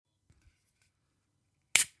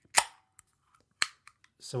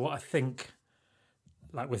So what I think,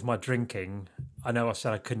 like with my drinking, I know I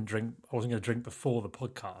said I couldn't drink. I wasn't going to drink before the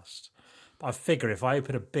podcast, but I figure if I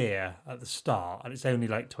open a beer at the start and it's only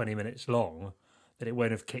like 20 minutes long, then it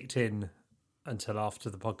won't have kicked in until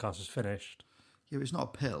after the podcast is finished. Yeah, it's not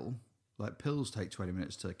a pill. Like pills take 20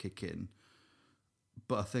 minutes to kick in,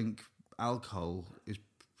 but I think alcohol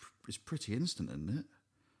is pretty instant, isn't it?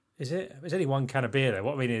 Is it? It's only one can of beer though.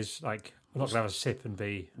 What I mean is, like, I'm not going to have a sip and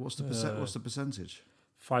be. What's the percentage?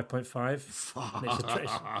 5.5.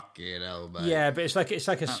 Fucking hell, mate. Yeah, but it's like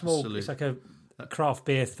a small. It's like a craft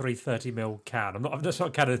beer 330ml can. That's not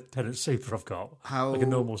a can of Tennant Super. I've got like a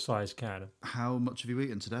normal size can. How much have you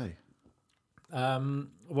eaten today?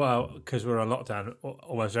 Well, because we're on lockdown,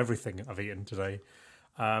 almost everything I've eaten today.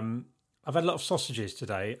 I've had a lot of sausages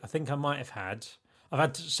today. I think I might have had. I've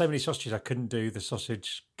had so many sausages I couldn't do the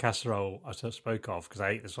sausage casserole I spoke of because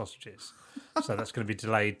I ate the sausages. So that's going to be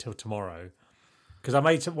delayed till tomorrow.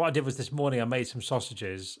 Because what I did was this morning I made some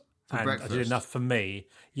sausages and breakfast. I did enough for me.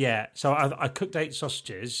 Yeah, so I cooked 8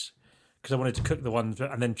 sausages because I wanted to cook the ones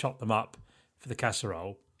and then chop them up for the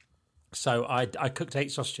casserole. So I cooked 8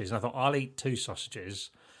 sausages and I thought I'll eat 2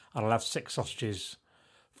 sausages and I'll have 6 sausages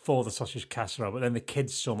for the sausage casserole. But then the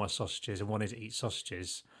kids saw my sausages and wanted to eat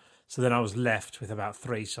sausages. So then I was left with about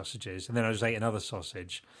 3 sausages, and then I just ate another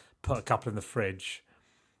sausage, put a couple in the fridge,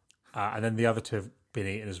 and then the other 2 have been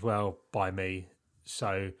eaten as well by me.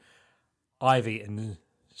 So I've eaten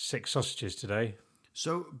 6 sausages today.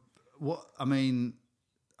 So what? I mean,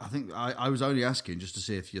 I think I was only asking just to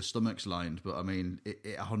see if your stomach's lined, but I mean,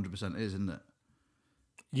 it 100% is, isn't it?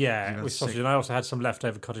 Yeah, with sausage, and I also had some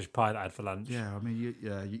leftover cottage pie that I had for lunch. Yeah, I mean,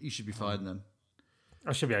 you should be fine then.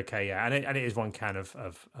 I should be okay, yeah. And it is one can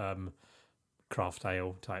of craft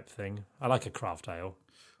ale type thing. I like a craft ale.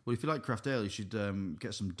 Well, if you like craft ale, you should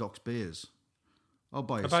get some Doc's beers. I'd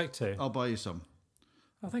like to. I'll buy you some.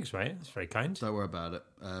 Oh, thanks, mate. That's very kind. Don't worry about it.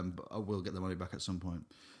 But I will get the money back at some point.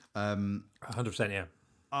 100%, yeah.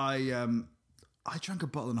 I drank a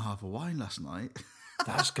bottle and a half of wine last night.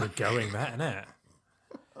 That's good going, that, isn't it?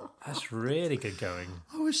 That's really good going.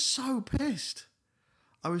 I was so pissed.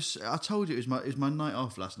 I told you it was my night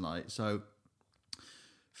off last night, so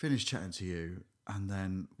finished chatting to you and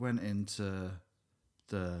then went into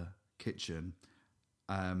the kitchen,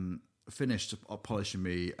 finished polishing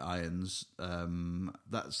me irons.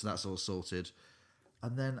 That's all sorted,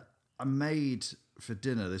 and then I made for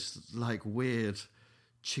dinner this like weird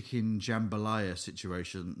chicken jambalaya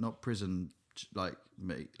situation, not prison like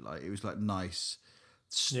meat. Like it was like nice.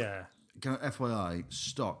 Yeah. FYI,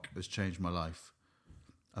 stock has changed my life.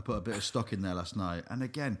 I put a bit of stock in there last night, and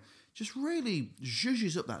again, just really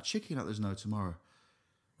zhuzhes up that chicken like there's no tomorrow.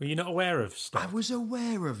 Were you not aware of stock? I was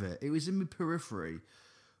aware of it. It was in my periphery,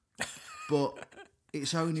 but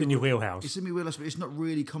it's only in your wheelhouse. It's in my wheelhouse, but it's not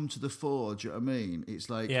really come to the fore. Do you know what I mean? It's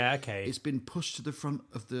like it's been pushed to the front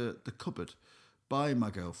of the cupboard by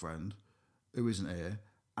my girlfriend, who isn't here,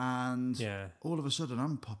 and all of a sudden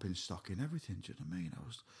I'm popping stock in everything. Do you know what I mean?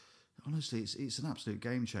 Honestly, it's an absolute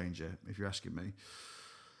game changer if you're asking me.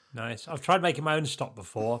 Nice. I've tried making my own stock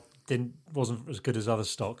before. Wasn't as good as other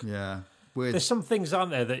stock. Yeah. There's some things,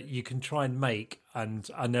 aren't there, that you can try and make and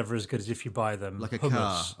are never as good as if you buy them. Like a hummus.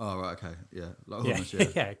 car. Oh, right, okay. Yeah. Like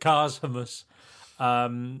hummus, yeah. Cars, hummus,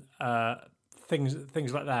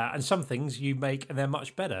 things like that. And some things you make and they're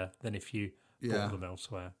much better than if you bought them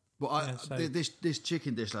elsewhere. Well, this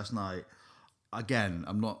chicken dish last night, again,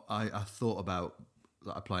 I thought about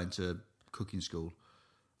applying to cooking school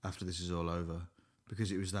after this is all over. Because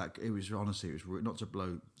it was honestly, not to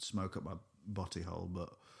blow smoke up my body hole, but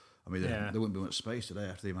I mean, there wouldn't be much space today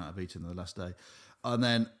after the amount of eating the last day. And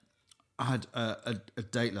then I had a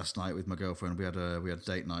date last night with my girlfriend. We had a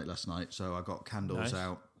date night last night, so I got candles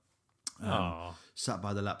out, sat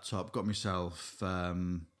by the laptop, got myself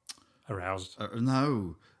aroused. A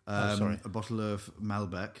bottle of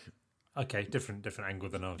Malbec. Okay, different angle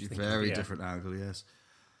than I was thinking. Very different angle, yes.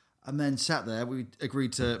 And then sat there. We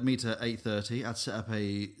agreed to meet at 8:30. I'd set up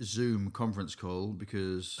a Zoom conference call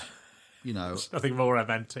because, there's nothing more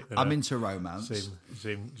romantic than I'm into romance.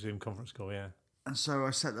 Zoom conference call, yeah. And so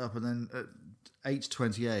I set up, and then at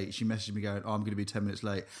 8:28, she messaged me going, "Oh, I'm going to be 10 minutes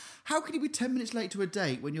late." How can you be 10 minutes late to a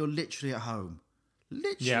date when you're literally at home?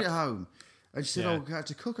 At home. And she said, "Oh, I had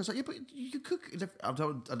to cook." I was like, "Yeah, but you can cook." I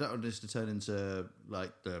don't want this to turn into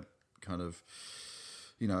like the kind of,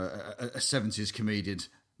 a 70s comedian.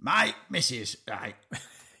 My missus, right?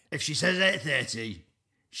 If she says 8:30,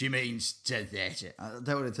 she means 10:30. I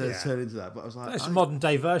don't want to turn into that, but I was like, it's a modern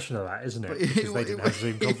day version of that, isn't it? Because they didn't have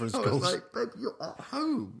Zoom conference calls. I was like, babe, you're at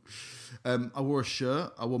home. I wore a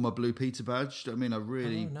shirt. I wore my Blue Peter badge. Do you know what I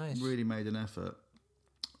mean? I really made an effort.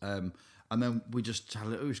 And then we just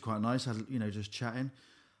had it was quite nice, just chatting.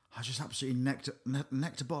 I just absolutely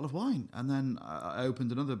necked a bottle of wine. And then I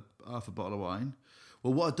opened another half a bottle of wine.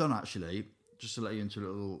 Well, what I'd done actually, just to let you into a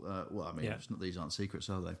little, it's not, these aren't secrets,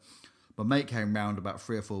 are they? My mate came round about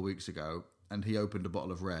 3 or 4 weeks ago and he opened a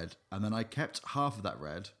bottle of red. And then I kept half of that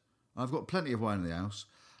red. I've got plenty of wine in the house.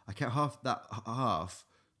 I kept half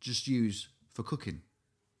just use for cooking.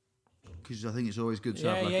 Because I think it's always good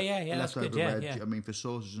to have leftover red. I mean, for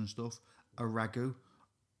sauces and stuff. A ragu,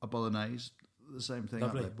 a bolognese, the same thing.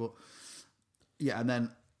 Lovely. But yeah, and then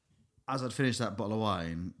as I'd finished that bottle of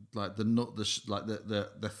wine, like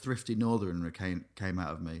the thrifty northerner came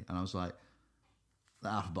out of me, and I was like, that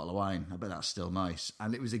half a bottle of wine, I bet that's still nice.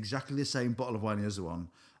 And it was exactly the same bottle of wine as the other one,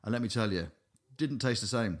 and let me tell you, didn't taste the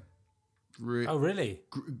same. Oh, really?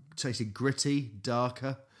 Tasted gritty,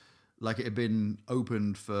 darker, like it had been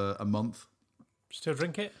opened for a month. Still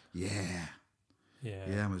drink it? Yeah.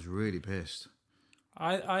 Yeah. I was really pissed.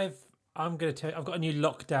 I'm going to tell you, I've got a new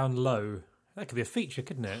lockdown low. That could be a feature,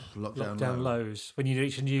 couldn't it? Lockdown lows. When you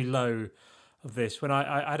reach a new low of this. When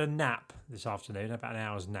I had a nap this afternoon, about an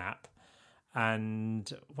hour's nap,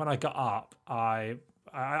 and when I got up, I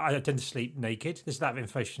tend to sleep naked. That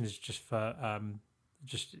information is just for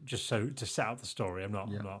just so to set up the story. I'm not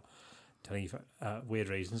telling you for weird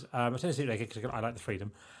reasons. I tend to sleep naked because I like the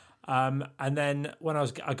freedom. And then when I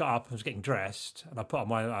got up, I was getting dressed, and I put on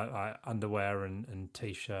my underwear and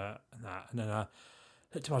t-shirt and that, and then I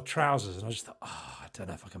looked at my trousers, and I just thought, I don't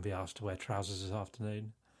know if I can be asked to wear trousers this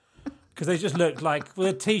afternoon, because they just looked like, with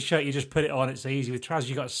a t-shirt you just put it on, it's easy. With trousers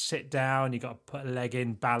you got to sit down, you got to put a leg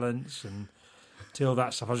in, balance, and do all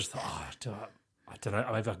that stuff. I just thought, I don't know,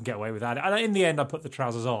 maybe I can get away with that. And in the end, I put the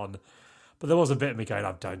trousers on, but there was a bit of me going,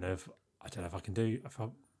 I don't know if I can do if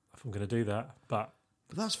I'm going to do that, But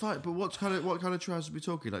that's fine. But what kind of trousers are we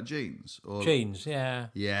talking? Like jeans? Or jeans, yeah.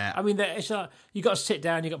 Yeah. I mean, it's you got to sit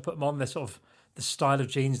down. You got to put them on. They're sort of the style of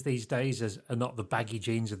jeans these days are not the baggy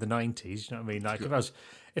jeans of the 90s. You know what I mean? Like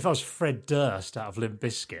if I was Fred Durst out of Limp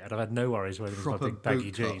Bizkit, I'd have had no worries wearing my big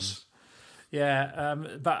baggy jeans. Yeah,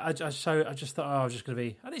 but I just thought, I was just going to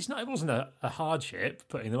be, and it wasn't a hardship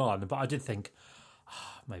putting them on, but I did think,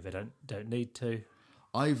 maybe I don't need to.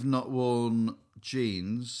 I've not worn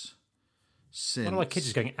jeans since. One of my kids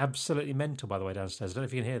is going absolutely mental, by the way, downstairs. I don't know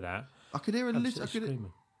if you can hear that. I could hear a little.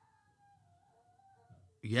 Screaming.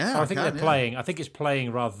 Yeah, I think they're playing. I think it's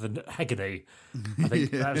playing rather than agony. I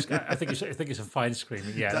think I think it's a fine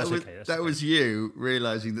screaming. Yeah, that's okay. That was you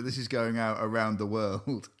realising that this is going out around the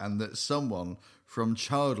world, and that someone from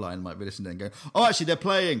Childline might be listening and going, "Oh, actually, they're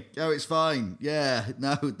playing. Oh, it's fine. Yeah,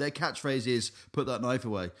 no, their catchphrase is put that knife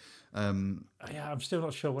away." Yeah, I'm still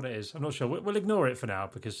not sure what it is. I'm not sure. We'll ignore it for now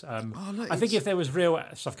because look, I think if there was real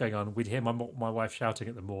stuff going on, we'd hear my wife shouting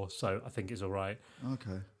at them more. So I think it's all right.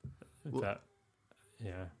 Okay. But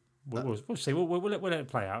yeah, we'll see. We'll let it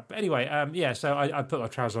play out. But anyway, so I put my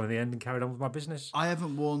trousers on in the end and carried on with my business. I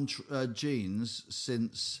haven't worn jeans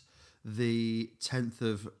since the 10th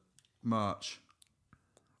of March.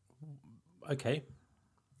 Okay.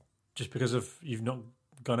 Just because you've not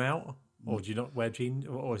gone out? Or do you not wear jeans?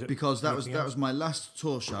 Or is it because that was my last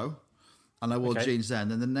tour show, and I wore jeans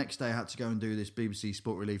then. And the next day I had to go and do this BBC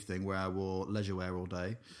Sport Relief thing where I wore leisure wear all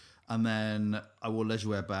day. And then I wore leisure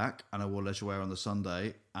wear back, and I wore leisure wear on the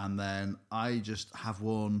Sunday. And then I just have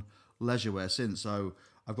worn leisure wear since. So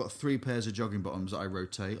I've got 3 pairs of jogging bottoms that I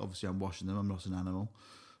rotate. Obviously, I'm washing them. I'm not an animal.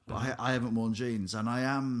 But I haven't worn jeans, and I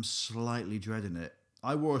am slightly dreading it.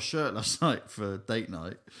 I wore a shirt last night for date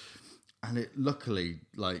night, and it luckily,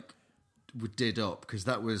 did up, because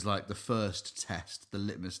that was like the first test, the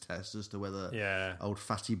litmus test as to whether old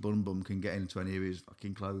fatty bum can get into any of his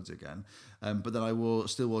fucking clothes again. But then I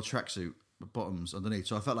still wore tracksuit bottoms underneath,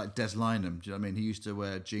 so I felt like Des Lynam. Do you know what I mean? He used to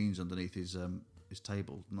wear jeans underneath his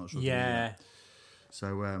table. I'm not sure. Yeah.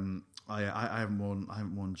 So I haven't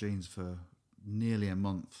worn jeans for nearly a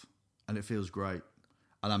month, and it feels great.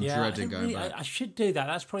 And I'm dreading going back. I should do that.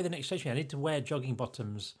 That's probably the next station. I need to wear jogging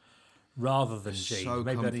bottoms rather than jeans. So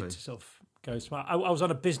maybe comfy. I need to sort of go smart. I was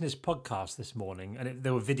on a business podcast this morning, and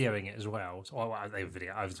they were videoing it as well. So I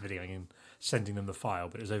was videoing and sending them the file,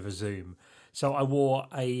 but it was over Zoom. So I wore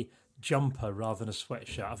a jumper rather than a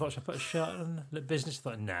sweatshirt. I thought, should I put a shirt on business?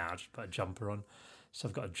 I thought, I'll just put a jumper on. So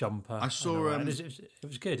I've got a jumper. I saw. It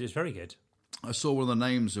was good. It was very good. I saw one of the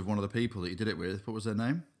names of one of the people that you did it with. What was their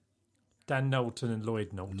name? Dan Knowlton and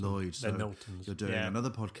Lloyd Knowlton. Lloyd. They're Knowltons. You're doing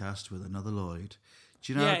another podcast with another Lloyd.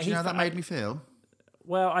 Do you know how that made me feel?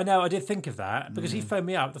 Well, I know. I did think of that because he phoned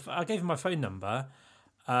me up. I gave him my phone number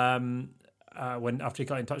after he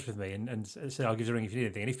got in touch with me and said, I'll give you a ring if you need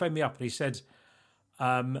anything. And he phoned me up and he said,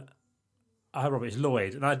 Hi, Robert, it's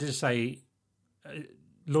Lloyd. And I did say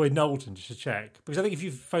Lloyd Knowlton, just to check. Because I think if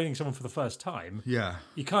you're phoning someone for the first time, Yeah.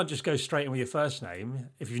 you can't just go straight in with your first name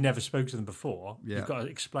if you've never spoken to them before. Yeah. You've got to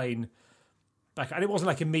explain back. And it wasn't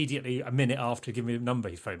like immediately a minute after giving me the number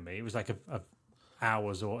he phoned me. It was like a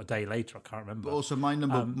hours or a day later. I can't remember. But also, my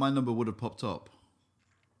number would have popped up.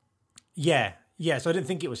 Yeah. So I didn't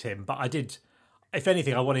think it was him, but I did. If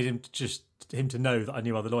anything, I wanted him to know that I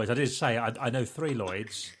knew other Lloyds. I did say I know 3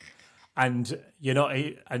 Lloyds, and you're not.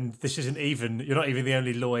 And this isn't even. You're not even the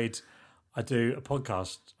only Lloyd I do a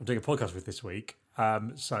podcast. I'm doing a podcast with this week.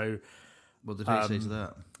 So What did he say to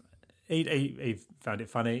that? he found it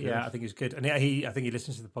funny. Good. Yeah, I think it's good, and I think he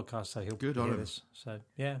listens to the podcast, so he'll Good hear on him. this. So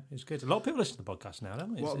yeah, it's good. A lot of people listen to the podcast now,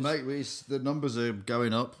 don't we? Well, mate, the numbers are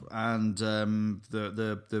going up, and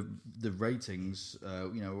the ratings,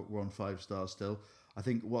 we're on 5 stars still. I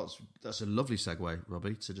think that's a lovely segue,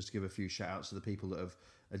 Robbie, to just give a few shout outs to the people that have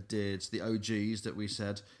adhered to the OGs that we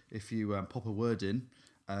said if you pop a word in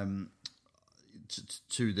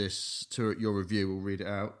to your review, we'll read it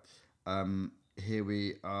out. Here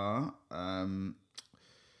we are.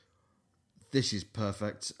 This is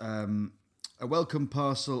perfect. A welcome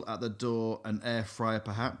parcel at the door, an air fryer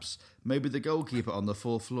perhaps, maybe the goalkeeper on the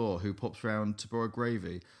 4th floor who pops round to borrow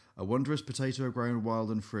gravy. A wondrous potato grown wild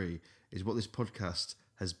and free is what this podcast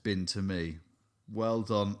has been to me. Well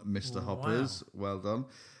done, Mr. Hoppers. Well done.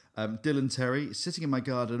 Dylan Terry, sitting in my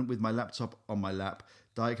garden with my laptop on my lap,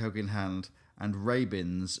 Diet Coke in hand, and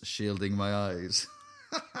Ray-Bins shielding my eyes.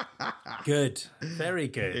 Good, very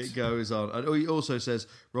good. It goes on. And he also says,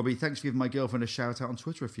 Robbie, thanks for giving my girlfriend a shout out on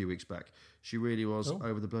Twitter a few weeks back. She really was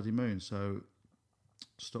over the bloody moon. So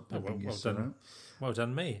stop popping yourself out. Well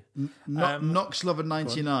done, me.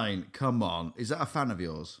 Knoxlover99, come on. Is that a fan of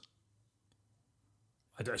yours?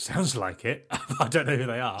 It sounds like it. I don't know who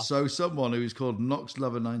they are. So someone who is called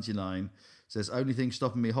Knoxlover99 says, only thing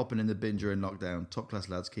stopping me hopping in the bin during lockdown. Top class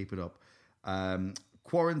lads, keep it up.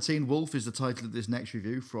 Quarantine Wolf is the title of this next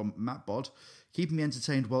review from Matt Bod. Keeping me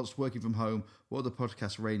entertained whilst working from home. What other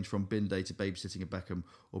podcasts range from bin day to babysitting at Beckham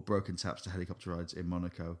or broken taps to helicopter rides in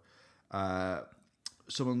Monaco?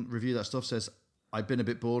 Someone review that stuff says, I've been a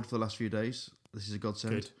bit bored for the last few days. This is a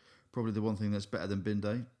godsend. Good. Probably the one thing that's better than bin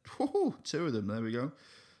day. Woo-hoo, 2 of them. There we go.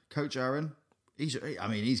 Coach Aaron. He's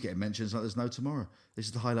getting mentions like there's no tomorrow. This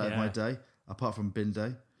is the highlight of my day, apart from bin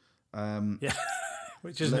day. Yeah.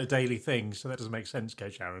 Which isn't a daily thing, so that doesn't make sense,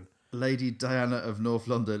 Coach Aaron. Lady Diana of North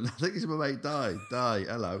London. I think it's my mate Di,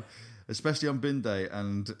 hello. Especially on bin day,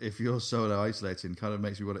 and if you're solo isolating, kind of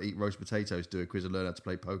makes me want to eat roast potatoes, do a quiz and learn how to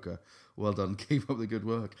play poker. Well done, keep up the good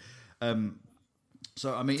work.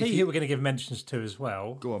 So, I mean... Tell you who we're going to give mentions to as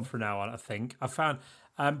well. Go on. From now on, I think. I found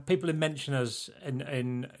people who mention us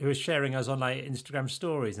who are sharing us on like Instagram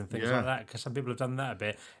stories and things like that, because some people have done that a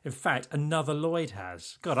bit. In fact, another Lloyd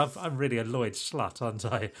has. God, I'm really a Lloyd slut, aren't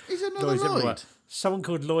I? He's another Lloyd. Someone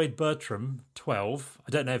called Lloyd Bertram, 12.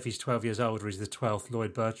 I don't know if he's 12 years old or he's the 12th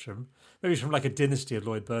Lloyd Bertram. Maybe he's from like a dynasty of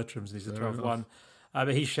Lloyd Bertrams and he's the 12th one.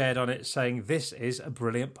 But he shared on it saying, this is a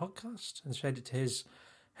brilliant podcast, and shared it to his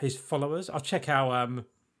followers. I'll check how many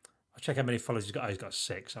followers he's got. Oh, he's got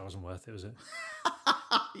 6. That wasn't worth it, was it?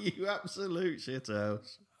 You absolute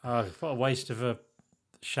shithouse. Oh, what a waste of a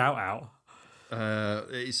shout out.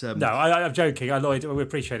 It's No, I'm joking. Lloyd, we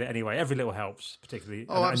appreciate it anyway. Every little helps, particularly.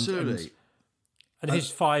 Oh, absolutely. And his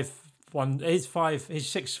 6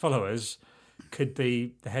 followers could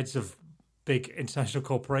be the heads of big international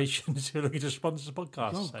corporations who are looking to sponsor the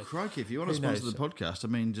podcast. Oh, so, crikey. If you want to sponsor the podcast, I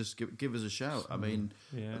mean, just give us a shout. I mean,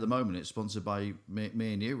 at the moment, it's sponsored by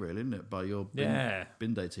me and you, really, isn't it? By your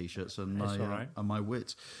bin day T-shirts and my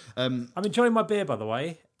wit. I'm enjoying my beer, by the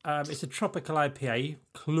way. It's a tropical IPA,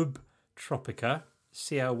 Club Tropica,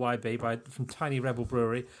 CLYB, from Tiny Rebel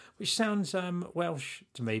Brewery, which sounds Welsh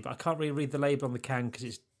to me, but I can't really read the label on the can because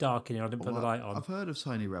it's dark in here. I didn't put the light on. I've heard of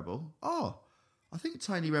Tiny Rebel. Oh, I think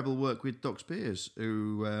Tiny Rebel work with Doc Spears,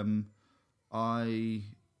 who I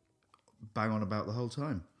bang on about the whole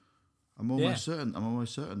time. I'm almost certain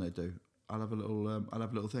they do. I'll have a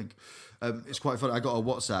little think. It's quite funny. I got a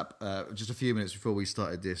WhatsApp just a few minutes before we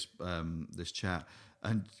started this chat,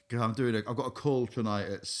 and I've got a call tonight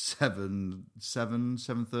at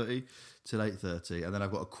 7:30 till 8:30, and then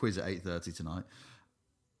I've got a quiz at 8:30 tonight.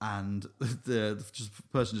 And the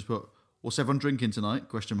person just put, "What's everyone drinking tonight?" ?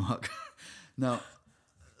 Now,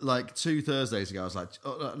 like 2 Thursdays ago, I was like,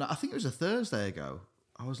 I think it was a Thursday ago.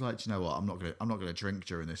 I was like, you know what? I'm not gonna drink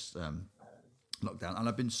during this lockdown, and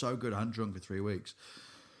I've been so good. I hadn't drunk for 3 weeks,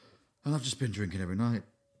 and I've just been drinking every night.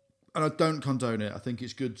 And I don't condone it. I think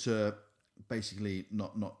it's good to basically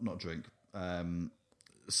not drink.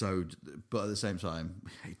 So, but at the same time,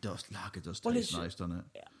 lager does taste nice, doesn't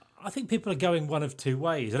it? I think people are going one of two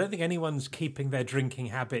ways. I don't think anyone's keeping their drinking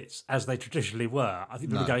habits as they traditionally were. I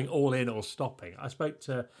think people are going all in or stopping. I spoke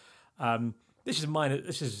to this is minor.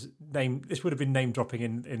 This would have been name dropping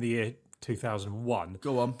in the year 2001.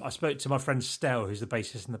 Go on. I spoke to my friend Stel, who's the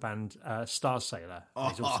bassist in the band Star Sailor.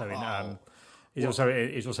 He's also in. He's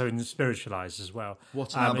also in Spiritualized as well.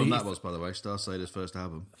 What an album that was, by the way. Star Sailor's first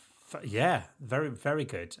album. Yeah, very, very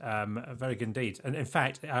good. Very good indeed. And in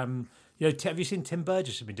fact, have you seen Tim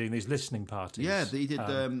Burgess has been doing these listening parties? Yeah, he did.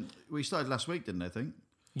 We started last week, didn't I think?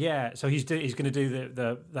 Yeah, so he's going to do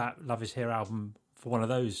that Love Is Here album for one of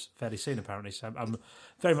those fairly soon, apparently. So I'm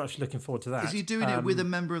very much looking forward to that. Is he doing it with a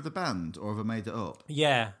member of the band, or have I made it up?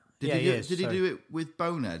 Yeah. Did he do it with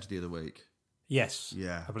Bonehead the other week? Yes.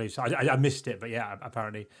 Yeah. I believe so. I missed it, but yeah,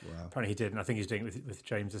 apparently he did. And I think he's doing it with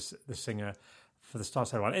James, the singer, for the Star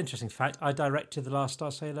Sailor one. Interesting fact, I directed the last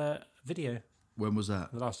Star Sailor video. When was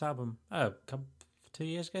that? The last album. 2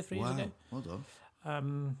 years ago, 3 years ago. Well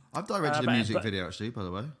done. I've directed a music video, actually, by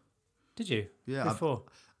the way. Did you? Yeah. Before?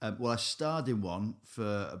 Well, I starred in one for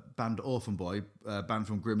a band, Orphan Boy, a band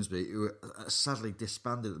from Grimsby, who are sadly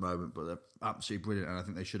disbanded at the moment, but they're absolutely brilliant, and I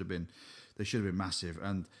think they should have been massive.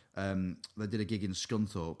 And they did a gig in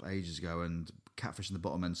Scunthorpe ages ago, and Catfish and the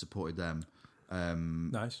Bottom End supported them.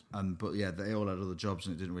 Nice. But yeah, they all had other jobs,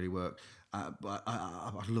 and it didn't really work. But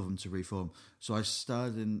I'd love them to reform. So I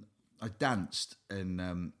danced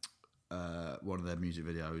in one of their music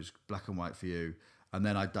videos, Black and White for You. And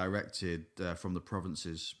then I directed From the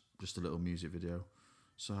Provinces, just a little music video.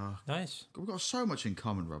 So nice. We've got so much in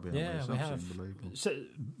common, Robbie. Yeah, we have. Unbelievable.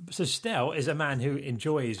 So Stel is a man who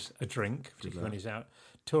enjoys a drink, particularly when he's out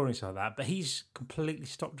touring, stuff like that. But he's completely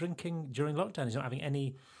stopped drinking during lockdown. He's not having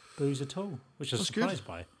any booze at all, which I was surprised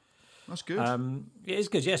by. That's good. It is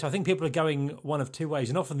good, yes. I think people are going one of two ways,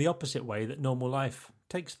 and often the opposite way that normal life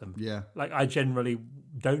takes them. Yeah. Like I generally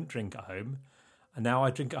don't drink at home. And now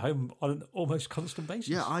I drink at home on an almost constant basis.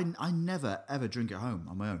 Yeah, I never, ever drink at home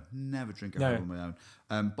on my own. Never drink at home on my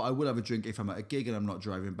own. But I will have a drink if I'm at a gig and I'm not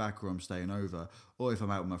driving back or I'm staying over, or if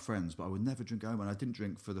I'm out with my friends. But I would never drink at home. And I didn't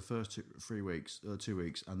drink for the first 2 weeks.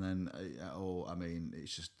 And then,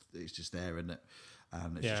 it's just there, isn't it?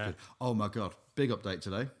 And it's just good. Oh, my God. Big update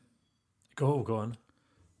today. Go on.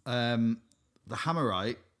 The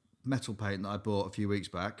Hammerite metal paint that I bought a few weeks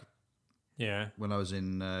back. Yeah. When I was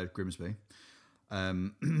in Grimsby.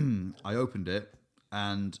 I opened it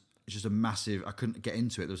and it's just a massive. I couldn't get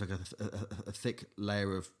into it. There was like a thick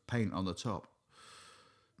layer of paint on the top.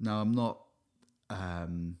 Now I'm not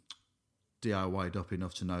DIY'd up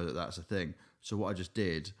enough to know that that's a thing. So what I just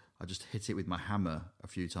did, I just hit it with my hammer a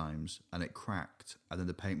few times and it cracked, and then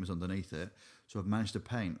the paint was underneath it. So I've managed to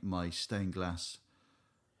paint my stained glass.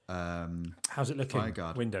 How's it looking?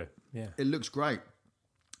 Fireguard Window. Yeah, it looks great.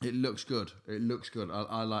 It looks good.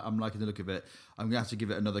 I'm liking the look of it. I'm going to have to give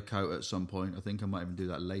it another coat at some point. I think I might even do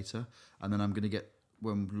that later. And then I'm going to get,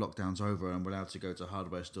 when lockdown's over and we're allowed to go to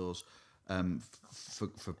hardware stores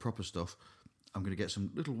for proper stuff, I'm going to get some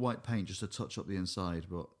little white paint just to touch up the inside.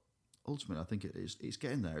 But ultimately, I think it's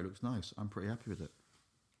getting there. It looks nice. I'm pretty happy with it.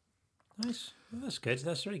 Nice. Well, that's good.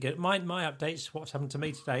 That's really good. My updates, what's happened to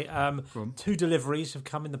me today. 2 deliveries have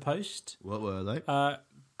come in the post. What were they?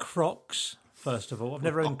 Crocs. First of all, I've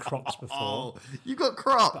never owned Crocs before. Oh, you got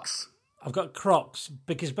Crocs? I've got Crocs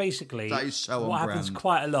because basically that is so what on happens brand.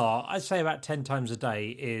 quite a lot, I'd say about 10 times a day,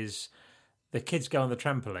 is the kids go on the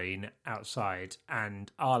trampoline outside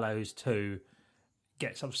and Arlo's 2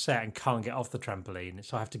 gets upset and can't get off the trampoline,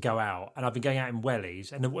 so I have to go out. And I've been going out in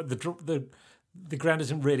wellies, and the ground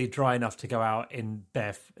isn't really dry enough to go out in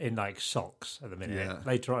like socks at the minute. Yeah.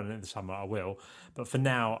 Later on in the summer I will, but for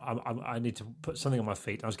now I need to put something on my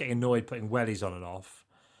feet. I was getting annoyed putting wellies on and off,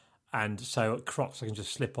 and so Crocs I can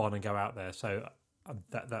just slip on and go out there. So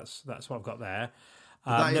that's what I've got there.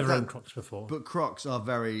 I've never owned Crocs before. But Crocs are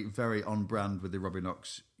very, very on brand with the Robbie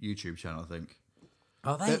Knox YouTube channel, I think.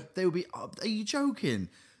 Are they? They will be. Are you joking?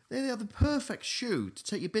 They are the perfect shoe to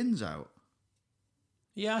take your bins out.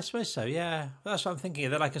 Yeah, I suppose so. Yeah, that's what I'm thinking.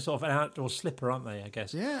 They're like a sort of an outdoor slipper, aren't they? I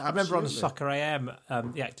guess. Yeah, absolutely. I remember on Soccer AM,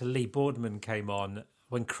 the actor Lee Boardman came on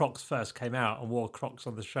when Crocs first came out and wore Crocs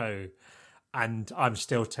on the show, and I'm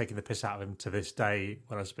still taking the piss out of him to this day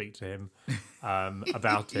when I speak to him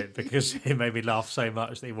about it, because it made me laugh so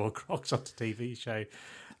much that he wore Crocs on the TV show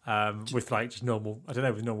with like just normal, I don't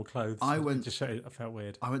know, with normal clothes. I felt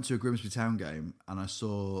weird. I went to a Grimsby Town game and I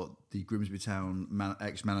saw the Grimsby Town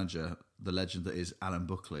ex-manager, the legend that is Alan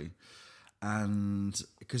Buckley, and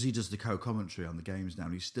because he does the co-commentary on the games now,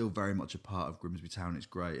 and he's still very much a part of Grimsby Town. It's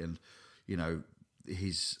great, and you know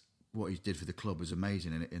he's what he did for the club was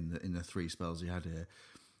amazing in the 3 spells he had here.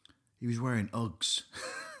 He was wearing Uggs.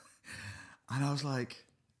 And I was like,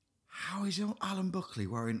 how is Alan Buckley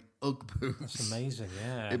wearing Ugg boots? That's amazing,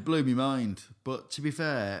 yeah. It blew me mind. But to be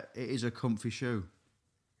fair, it is a comfy shoe.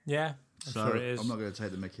 Yeah, I'm sure it is. I'm not going to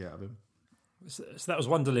take the mickey out of him. So that was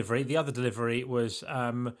one delivery. The other delivery was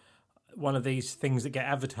one of these things that get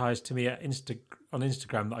advertised to me on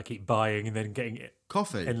Instagram that I keep buying and then getting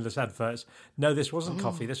Coffee? endless adverts. No, this wasn't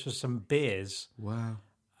coffee. This was some beers. Wow.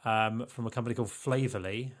 From a company called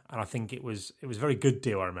Flavorly, and I think it was a very good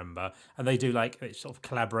deal. I remember, and they do like sort of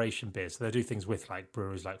collaboration beers. So they do things with like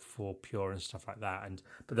breweries like 4Pure and stuff like that,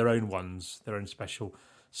 but their own ones, their own special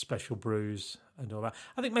brews and all that.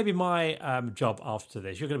 I think maybe my job after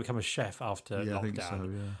this, you're going to become a chef after lockdown. I think so.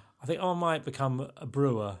 Yeah. I think I might become a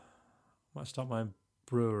brewer. Might start my own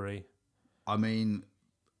brewery. I mean,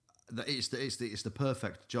 it's the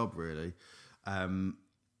perfect job, really.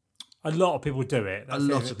 A lot of people do it. That's a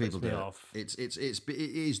the lot thing of that people puts do me it. off. It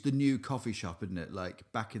is the new coffee shop, isn't it?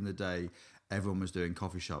 Like back in the day, everyone was doing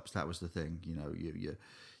coffee shops. That was the thing, you know.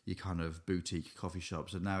 You kind of boutique coffee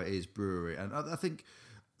shops, and now it is brewery. And I think,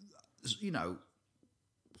 you know,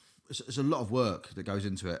 it's a lot of work that goes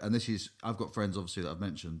into it. And I've got friends obviously that I've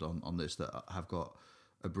mentioned on this that have got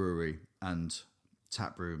a brewery and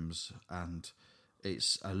tap rooms, and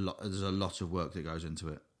it's a lot. There's a lot of work that goes into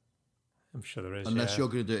it. I'm sure there is. Unless you're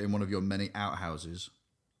going to do it in one of your many outhouses.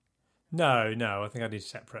 No. I think I need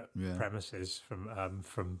separate premises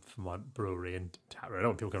from my brewery and tap room. I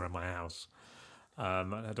don't want people going around my house. I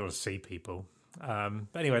don't want to see people. But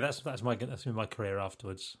anyway, that's been my career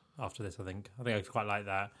afterwards. After this, I think I quite like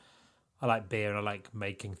that. I like beer and I like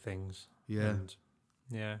making things. Yeah, and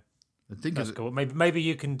yeah. I think that's cool. Maybe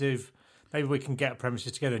you can do. Maybe we can get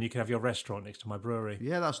premises together and you can have your restaurant next to my brewery.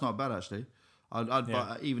 Yeah, that's not bad actually. I'd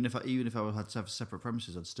buy, even if I had to have separate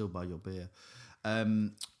premises, I'd still buy your beer.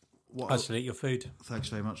 I still eat your food. Thanks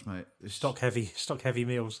very much, mate. Stock heavy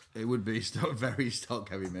meals. It would be very stock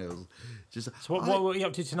heavy meals. So what are you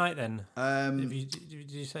up to tonight then? Did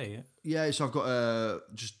you say it? Yeah, so I've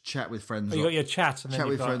got just chat with friends. You got your chat and then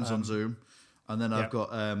with friends on Zoom, and then I've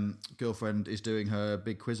got girlfriend is doing her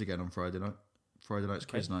big quiz again on Friday night. Friday night's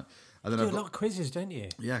quiz night, and then you do a lot of quizzes, don't you?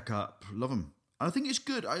 Yeah, love them. And I think it's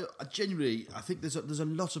good. I genuinely, I think there's a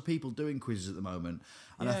lot of people doing quizzes at the moment,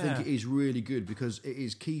 and I think it is really good because it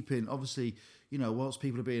is keeping, obviously, you know, whilst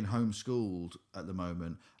people are being homeschooled at the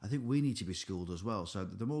moment, I think we need to be schooled as well. So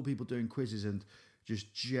the more people doing quizzes and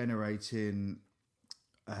just generating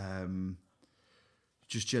a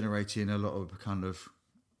lot of kind of,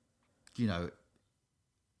 you know,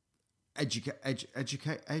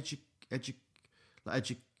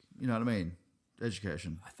 you know what I mean?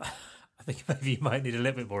 Education. I think maybe you might need a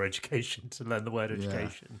little bit more education to learn the word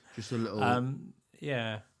education. Yeah, just a little.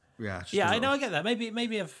 Yeah. Yeah. I know. I get that.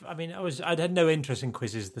 Maybe I'd had no interest in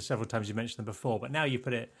quizzes the several times you mentioned them before, but now you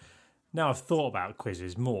put it. Now I've thought about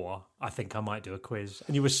quizzes more. I think I might do a quiz.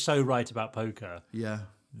 And you were so right about poker. Yeah.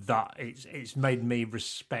 That it's made me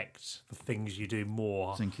respect the things you do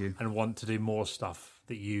more. Thank you. And want to do more stuff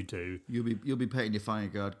that you do. You'll be painting your Fire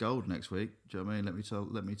Guard gold next week. Do you know what I mean?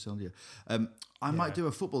 Let me tell you. I might do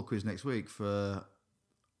a football quiz next week for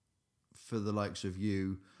the likes of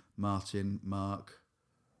you, Martin, Mark,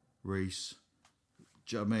 Reese.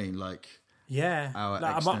 Do you know what I mean? Like, yeah,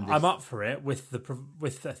 I'm up for it.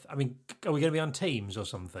 I mean, are we going to be on Teams or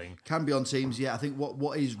something? Can be on Teams. Yeah, I think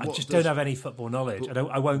I just don't have any football knowledge.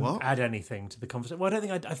 I won't add anything to the conversation. Well, I don't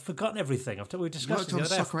think I've forgotten everything. We discussed it the other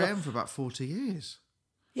day. Soccer AM for about 40 years.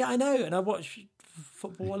 Yeah, I know, and I watch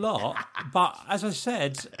football a lot. But as I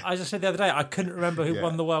said the other day, I couldn't remember who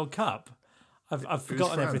won the World Cup. I've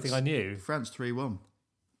forgotten everything I knew. France 3-1.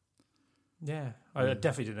 Yeah, I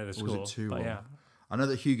definitely didn't know the score. Or was it 2-1? But yeah. I know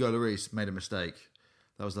that Hugo Lloris made a mistake.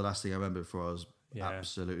 That was the last thing I remember before I was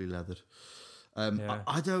absolutely leathered.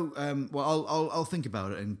 I don't. Well, I'll think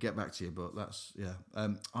about it and get back to you. But that's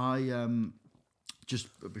just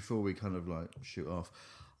before we kind of like shoot off.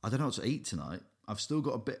 I don't know what to eat tonight. I've still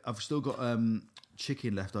got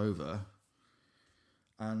chicken left over,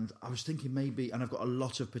 and I was thinking maybe, and I've got a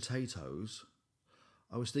lot of potatoes.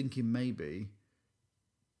 I was thinking maybe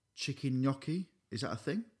chicken gnocchi. Is that a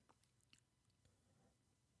thing?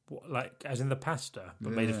 What, like as in the pasta,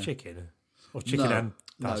 but made of chicken, or chicken and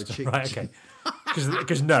pasta? No, right, okay.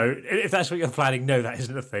 Because no, if that's what you're planning, no, that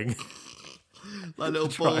isn't a thing. Like little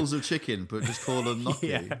balls of chicken, but just call them gnocchi.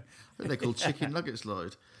 Yeah. I think they're called chicken nuggets,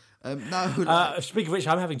 Lloyd. No. Speaking of which,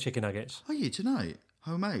 I'm having chicken nuggets. Are you tonight?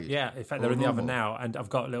 Homemade? Yeah, in fact, they're in the oven now, and I've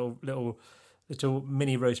got little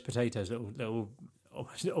mini roast potatoes, little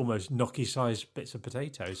almost gnocchi-sized bits of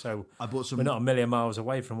potato. So I bought some. we're not a million miles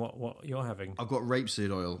away from what you're having. I've got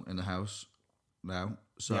rapeseed oil in the house now,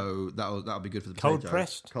 so that'll be good for the Cold potatoes.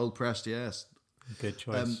 pressed? Cold pressed, yes. Good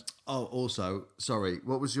choice. Also, sorry,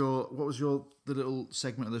 what was your the little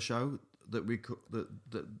segment of the show that we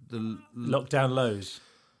the Lockdown lows.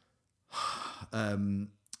 um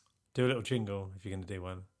Do a little jingle if you're going to do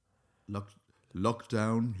one.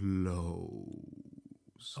 lockdown low.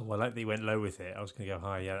 Oh, well, I like that you went low with it. I was going to go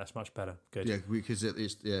high. Yeah, that's much better. Good. Yeah, because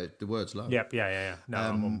it's the word's low. Yep. Yeah. No,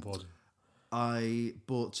 I'm on board. I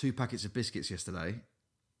bought 2 packets of biscuits yesterday.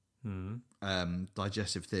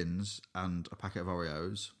 Digestive Thins and a packet of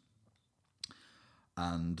Oreos.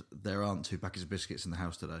 And there aren't 2 packets of biscuits in the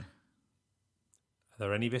house today. Are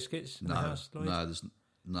there any biscuits in the house, Lloyd? No, there's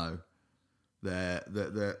no.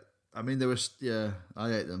 They're. I mean, there was. Yeah,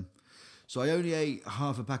 I ate them. So I only ate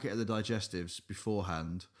half a packet of the digestives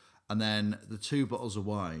beforehand, and then the 2 bottles of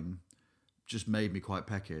wine just made me quite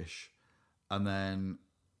peckish, and then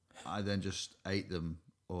I just ate them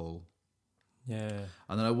all. Yeah.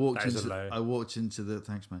 And then I walked That is a low.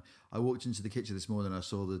 thanks, man. I walked into the kitchen this morning. I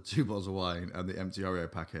saw the 2 bottles of wine and the empty Oreo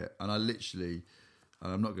packet, and I literally,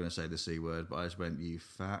 and I'm not going to say the C word, but I just went, "You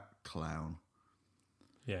fat clown,"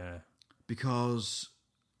 Yeah. because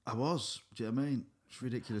I was. Do you know what I mean? It's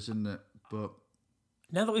ridiculous, isn't it? But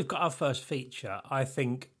Now that we've got our first feature, I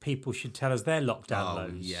think people should tell us their lockdown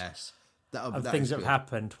lows. yes, Of things that have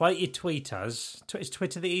happened. Why don't you tweet us? Is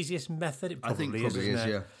Twitter the easiest method? It I think probably isn't is. it?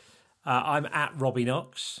 Yeah, I'm at Robbie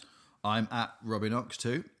Knox. I'm at Robbie Knox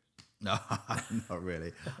too. No, not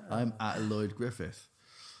really. I'm at Lloyd Griffith.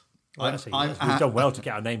 Well, we've done well to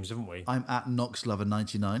get our names, haven't we? I'm at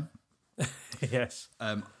Knoxlover99. Yes.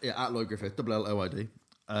 Yeah, at Lloyd Griffith, LLOID.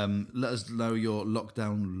 Let us know your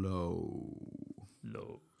lockdown low.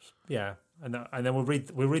 Lows. Yeah. And then we'll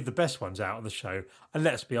read the best ones out on the show. And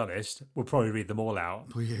let's be honest, we'll probably read them all out.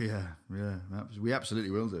 Oh, yeah. We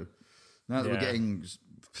absolutely will do. Now that we're getting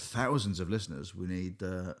thousands of listeners, we need,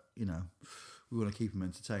 we want to keep them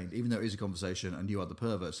entertained, even though it is a conversation and you are the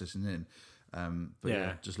perverts listening in. But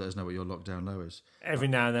yeah, just let us know what your lockdown low is. Every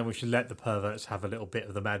now and then we should let the perverts have a little bit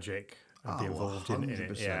of the magic and be involved in it.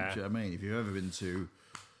 100%. Yeah. Do you know what I mean? If you've ever been to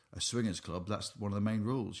a swingers club, that's one of the main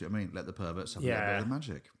rules. You know what I mean? Let the perverts have a little bit of the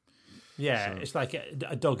magic. Yeah, it's like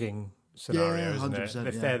a dogging scenario, isn't it? 100%,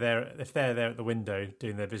 If they're there at the window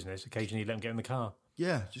doing their business, occasionally let them get in the car.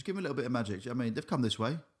 Yeah, just give them a little bit of magic. Do you know what I mean? They've come this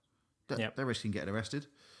way. Yep. They're risking getting arrested.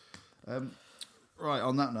 Right,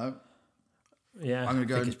 on that note, Yeah, I'm gonna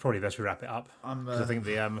go I think it's probably best we wrap it up. 'Cause I think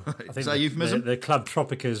the I think Is that a euphemism? the Club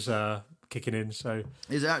Tropica's kicking in, so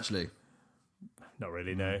is it actually? not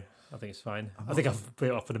really. No, I think it's fine. I think I've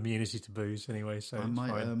built up an immunity to booze anyway, so I it's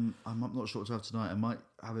might. fine. I'm not sure what to have tonight. I might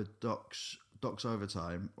have a Doc's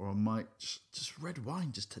overtime, or I might just red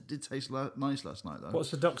wine. Did taste nice last night though.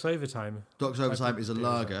 What's the Doc's overtime? Doc's overtime is a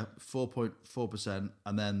lager, 4.4%,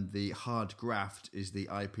 and then the hard graft is the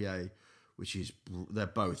IPA, which is they're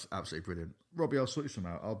both absolutely brilliant. Robbie, I'll sort you some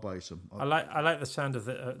out. I'll buy you some. I like the sound of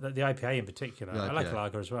the IPA in particular. The I like IPA.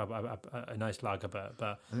 lager as well, but a nice lager, but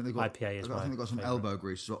I think they've got, IPA is I think they've got some favourite. elbow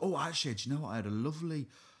grease as well. Oh, actually, do you know what? I had a lovely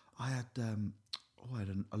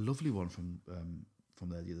one from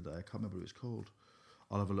there the other day. I can't remember what it was called.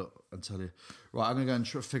 I'll have a look and tell you. Right, I'm going to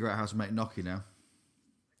go and figure out how to make gnocchi now.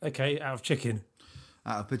 Okay, out of chicken.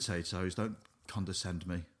 Out of potatoes. Don't condescend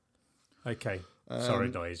me. Okay, sorry,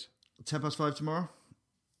 guys. 5:10 tomorrow?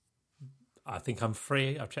 I think I'm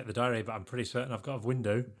free. I've checked the diary, but I'm pretty certain I've got a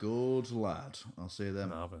window. Good lad. I'll see you then.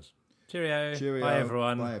 Marvellous. Cheerio. Cheerio. Bye,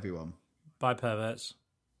 everyone. Bye, everyone. Bye, perverts.